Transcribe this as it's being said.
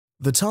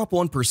The top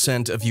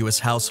 1% of US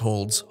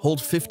households hold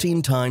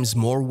 15 times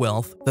more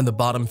wealth than the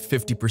bottom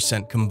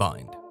 50%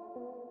 combined.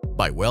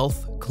 By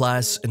wealth,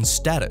 class, and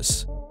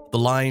status, the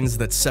lines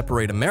that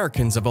separate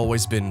Americans have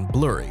always been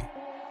blurry.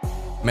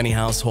 Many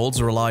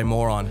households rely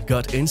more on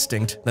gut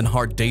instinct than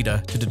hard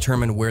data to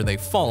determine where they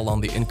fall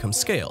on the income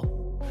scale.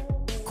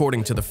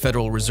 According to the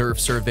Federal Reserve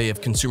Survey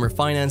of Consumer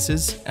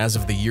Finances, as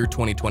of the year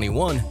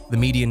 2021, the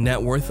median net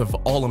worth of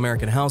all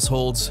American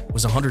households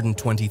was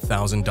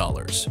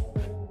 $120,000.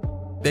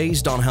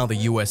 Based on how the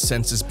U.S.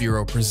 Census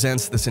Bureau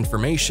presents this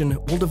information,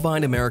 we'll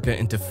divide America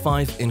into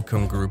 5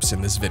 income groups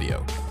in this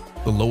video.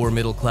 The lower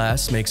middle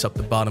class makes up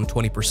the bottom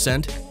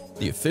 20%,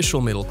 the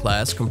official middle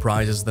class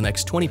comprises the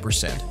next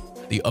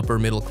 20%, the upper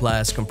middle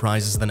class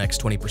comprises the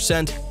next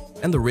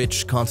 20%, and the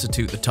rich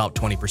constitute the top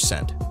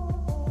 20%.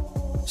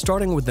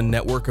 Starting with the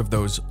network of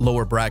those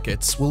lower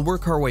brackets, we'll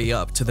work our way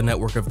up to the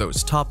network of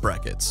those top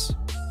brackets.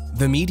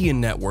 The median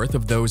net worth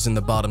of those in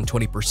the bottom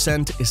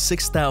 20% is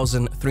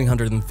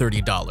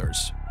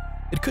 $6,330.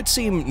 It could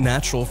seem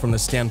natural from the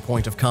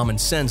standpoint of common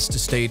sense to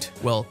state,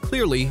 well,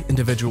 clearly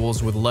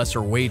individuals with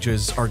lesser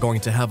wages are going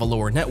to have a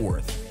lower net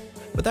worth.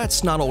 But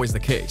that's not always the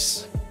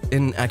case.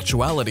 In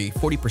actuality,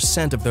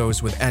 40% of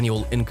those with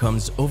annual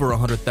incomes over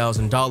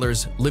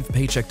 $100,000 live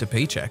paycheck to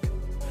paycheck.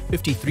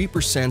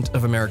 53%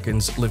 of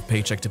Americans live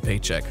paycheck to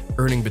paycheck,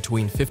 earning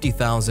between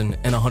 $50,000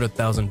 and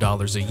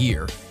 $100,000 a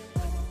year.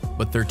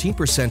 But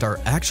 13% are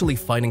actually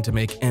fighting to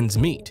make ends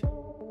meet,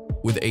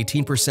 with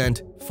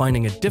 18%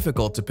 finding it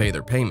difficult to pay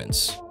their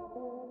payments.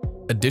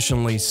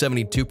 Additionally,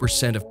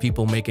 72% of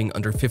people making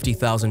under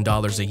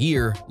 $50,000 a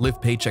year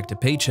live paycheck to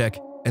paycheck,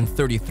 and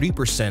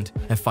 33%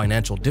 have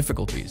financial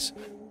difficulties.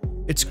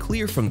 It's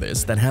clear from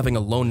this that having a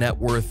low net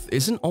worth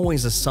isn't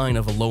always a sign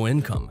of a low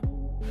income.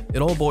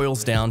 It all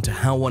boils down to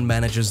how one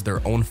manages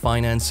their own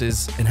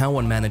finances and how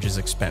one manages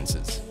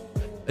expenses.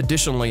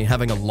 Additionally,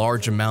 having a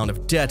large amount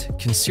of debt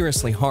can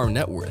seriously harm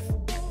net worth.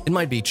 It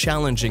might be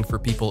challenging for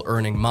people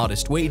earning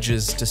modest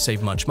wages to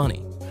save much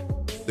money.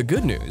 The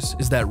good news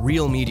is that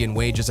real median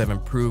wages have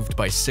improved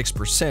by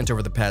 6%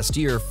 over the past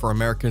year for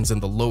Americans in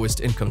the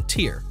lowest income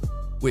tier,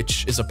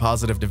 which is a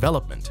positive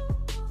development.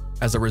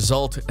 As a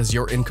result, as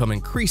your income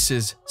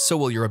increases, so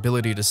will your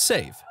ability to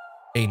save.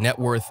 A net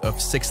worth of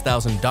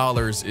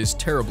 $6,000 is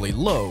terribly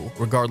low,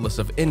 regardless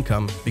of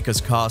income, because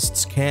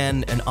costs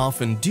can and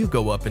often do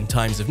go up in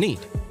times of need.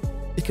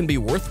 It can be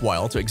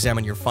worthwhile to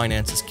examine your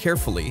finances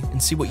carefully and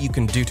see what you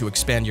can do to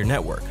expand your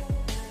network.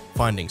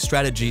 Finding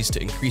strategies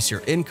to increase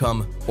your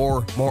income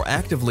or more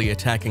actively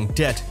attacking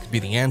debt could be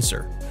the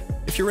answer.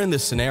 If you're in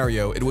this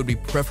scenario, it would be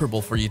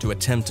preferable for you to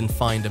attempt and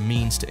find a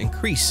means to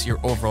increase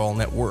your overall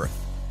net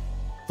worth.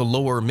 The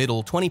lower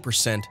middle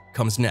 20%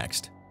 comes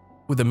next.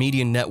 With a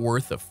median net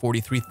worth of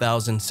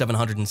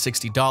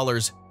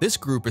 $43,760, this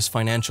group is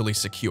financially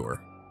secure.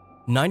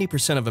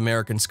 90% of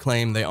Americans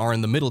claim they are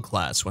in the middle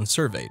class when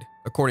surveyed,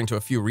 according to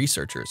a few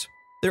researchers.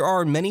 There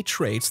are many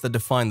traits that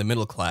define the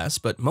middle class,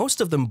 but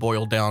most of them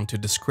boil down to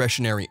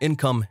discretionary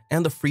income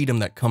and the freedom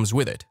that comes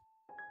with it.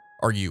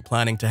 Are you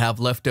planning to have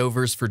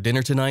leftovers for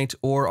dinner tonight,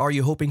 or are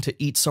you hoping to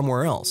eat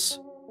somewhere else?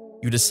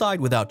 You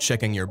decide without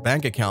checking your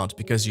bank account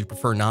because you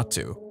prefer not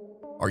to.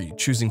 Are you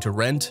choosing to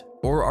rent,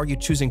 or are you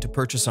choosing to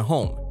purchase a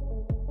home?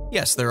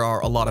 Yes, there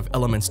are a lot of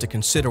elements to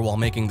consider while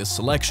making this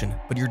selection,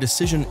 but your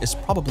decision is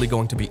probably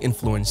going to be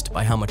influenced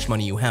by how much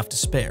money you have to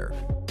spare.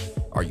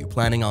 Are you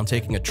planning on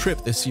taking a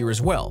trip this year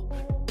as well?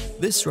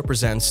 This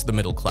represents the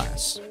middle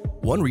class.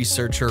 One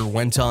researcher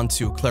went on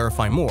to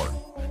clarify more.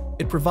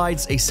 It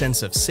provides a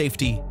sense of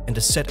safety and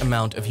a set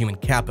amount of human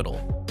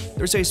capital.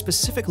 There's a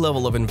specific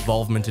level of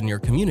involvement in your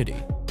community.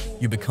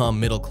 You become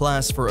middle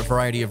class for a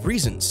variety of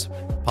reasons.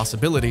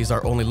 Possibilities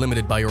are only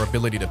limited by your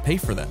ability to pay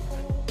for them.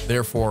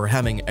 Therefore,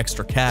 having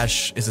extra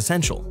cash is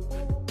essential.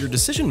 Your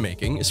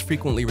decision-making is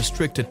frequently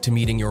restricted to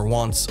meeting your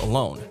wants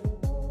alone.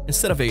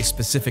 Instead of a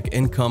specific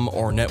income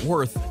or net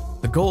worth,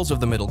 the goals of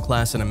the middle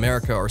class in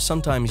America are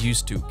sometimes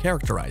used to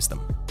characterize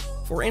them.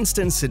 For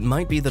instance, it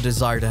might be the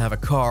desire to have a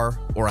car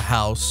or a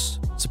house,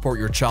 support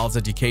your child's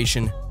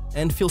education,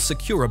 and feel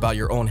secure about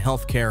your own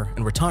healthcare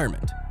and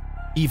retirement.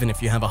 Even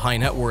if you have a high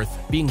net worth,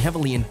 being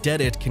heavily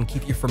indebted can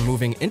keep you from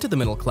moving into the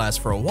middle class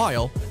for a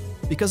while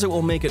because it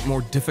will make it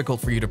more difficult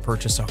for you to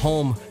purchase a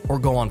home or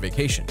go on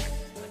vacation.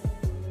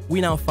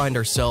 We now find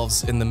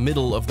ourselves in the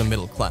middle of the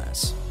middle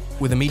class.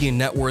 With a median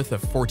net worth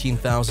of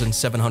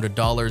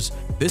 $14,700,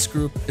 this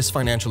group is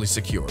financially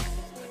secure.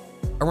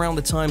 Around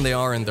the time they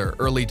are in their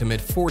early to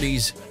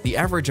mid-40s, the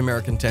average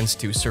American tends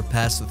to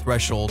surpass the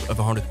threshold of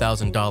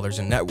 $100,000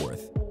 in net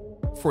worth.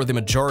 For the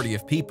majority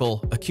of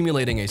people,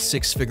 accumulating a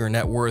 6-figure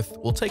net worth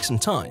will take some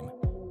time,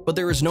 but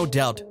there is no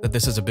doubt that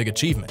this is a big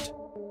achievement.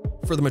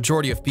 For the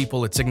majority of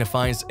people, it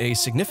signifies a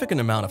significant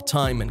amount of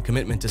time and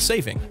commitment to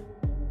saving.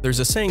 There's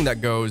a saying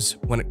that goes,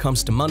 when it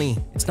comes to money,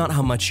 it's not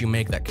how much you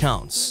make that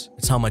counts,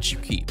 it's how much you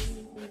keep.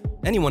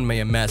 Anyone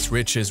may amass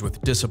riches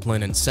with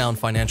discipline and sound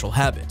financial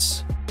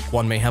habits.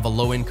 One may have a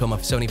low income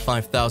of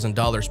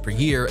 $75,000 per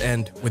year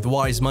and, with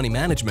wise money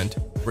management,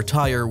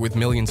 retire with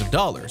millions of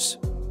dollars.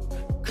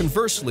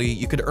 Conversely,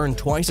 you could earn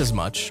twice as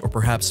much, or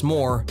perhaps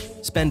more,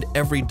 spend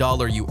every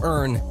dollar you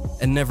earn,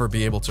 and never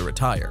be able to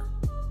retire.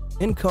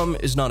 Income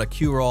is not a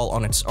cure-all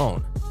on its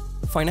own.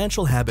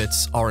 Financial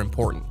habits are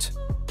important.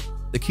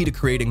 The key to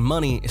creating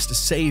money is to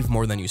save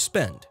more than you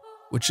spend,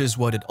 which is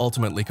what it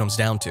ultimately comes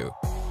down to.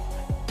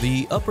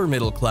 The upper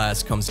middle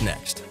class comes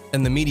next,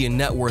 and the median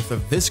net worth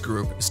of this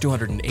group is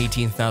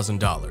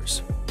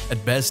 $218,000.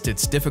 At best,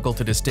 it's difficult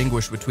to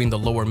distinguish between the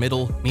lower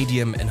middle,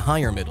 medium, and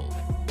higher middle.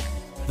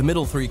 The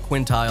middle three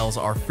quintiles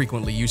are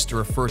frequently used to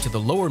refer to the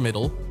lower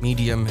middle,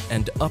 medium,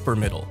 and upper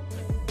middle.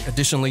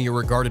 Additionally, you're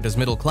regarded as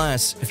middle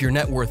class if your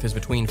net worth is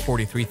between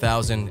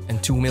 $43,000 and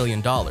 $2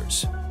 million.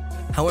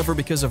 However,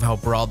 because of how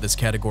broad this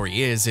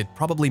category is, it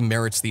probably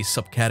merits these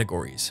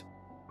subcategories.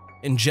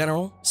 In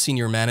general,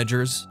 senior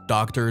managers,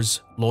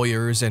 doctors,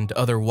 lawyers, and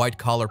other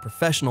white-collar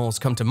professionals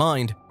come to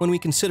mind when we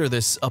consider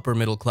this upper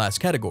middle class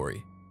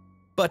category.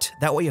 But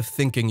that way of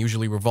thinking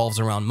usually revolves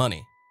around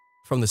money.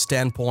 From the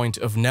standpoint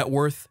of net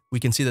worth, we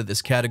can see that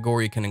this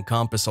category can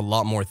encompass a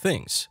lot more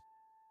things.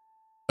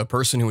 A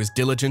person who is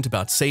diligent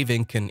about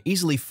saving can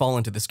easily fall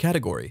into this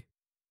category.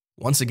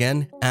 Once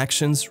again,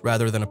 actions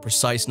rather than a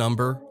precise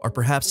number are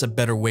perhaps a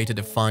better way to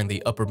define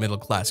the upper middle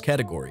class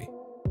category.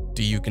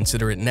 Do you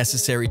consider it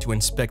necessary to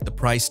inspect the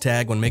price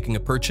tag when making a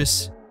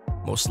purchase?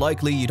 Most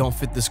likely, you don't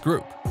fit this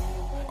group.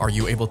 Are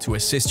you able to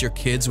assist your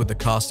kids with the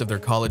cost of their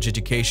college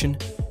education?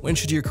 When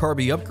should your car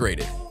be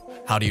upgraded?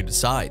 How do you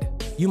decide?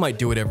 You might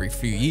do it every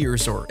few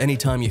years or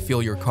anytime you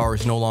feel your car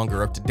is no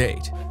longer up to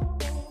date.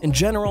 In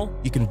general,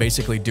 you can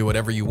basically do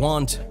whatever you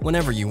want,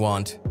 whenever you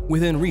want,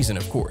 within reason,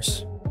 of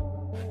course.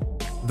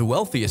 The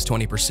wealthiest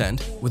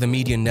 20%, with a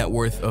median net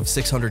worth of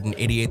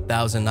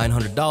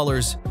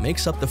 $688,900,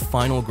 makes up the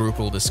final group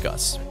we'll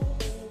discuss.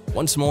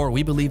 Once more,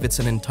 we believe it's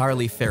an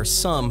entirely fair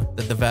sum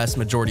that the vast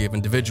majority of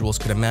individuals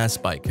could amass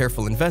by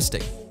careful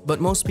investing, but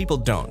most people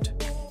don't.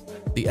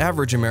 The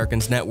average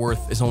American's net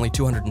worth is only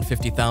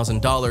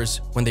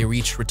 $250,000 when they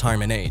reach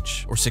retirement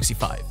age, or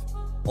 65.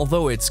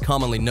 Although it's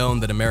commonly known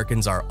that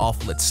Americans are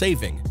awful at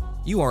saving,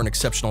 you are an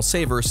exceptional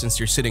saver since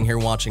you're sitting here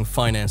watching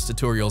finance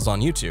tutorials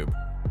on YouTube.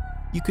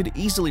 You could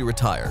easily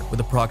retire with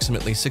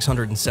approximately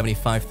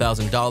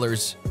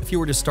 $675,000 if you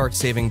were to start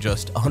saving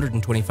just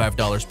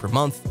 $125 per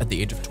month at the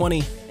age of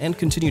 20 and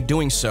continue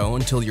doing so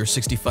until you're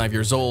 65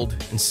 years old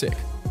and sick.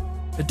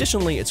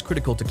 Additionally, it's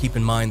critical to keep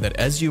in mind that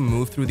as you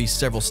move through these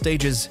several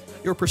stages,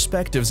 your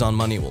perspectives on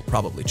money will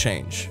probably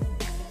change.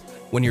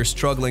 When you're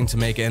struggling to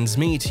make ends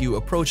meet, you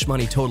approach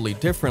money totally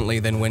differently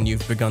than when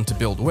you've begun to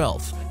build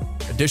wealth.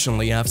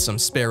 Additionally, you have some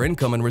spare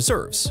income and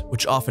reserves,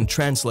 which often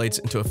translates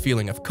into a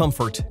feeling of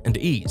comfort and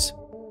ease.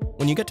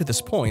 When you get to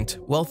this point,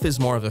 wealth is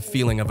more of a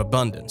feeling of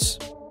abundance.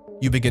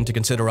 You begin to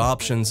consider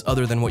options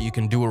other than what you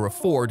can do or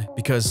afford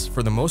because,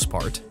 for the most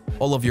part,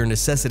 all of your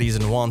necessities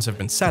and wants have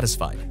been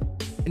satisfied.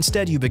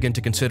 Instead, you begin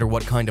to consider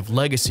what kind of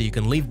legacy you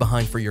can leave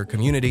behind for your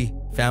community,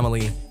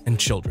 family, and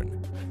children.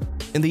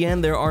 In the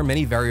end, there are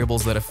many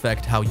variables that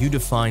affect how you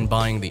define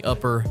buying the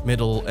upper,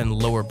 middle, and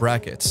lower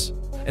brackets,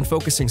 and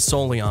focusing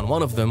solely on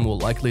one of them will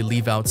likely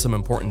leave out some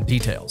important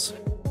details.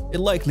 It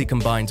likely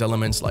combines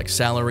elements like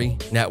salary,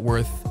 net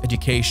worth,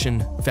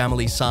 education,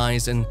 family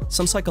size, and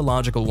some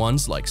psychological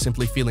ones like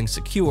simply feeling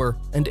secure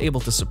and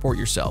able to support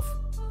yourself.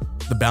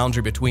 The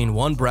boundary between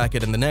one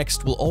bracket and the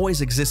next will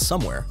always exist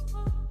somewhere.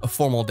 A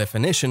formal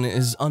definition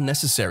is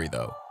unnecessary,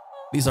 though.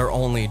 These are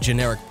only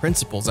generic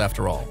principles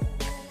after all.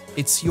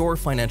 It's your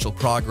financial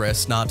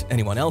progress, not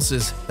anyone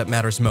else's, that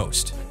matters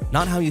most,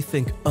 not how you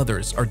think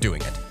others are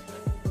doing it.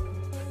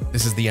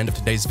 This is the end of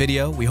today's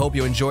video. We hope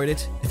you enjoyed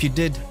it. If you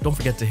did, don't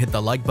forget to hit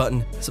the like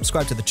button,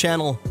 subscribe to the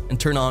channel, and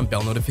turn on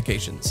bell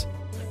notifications.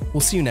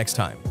 We'll see you next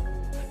time.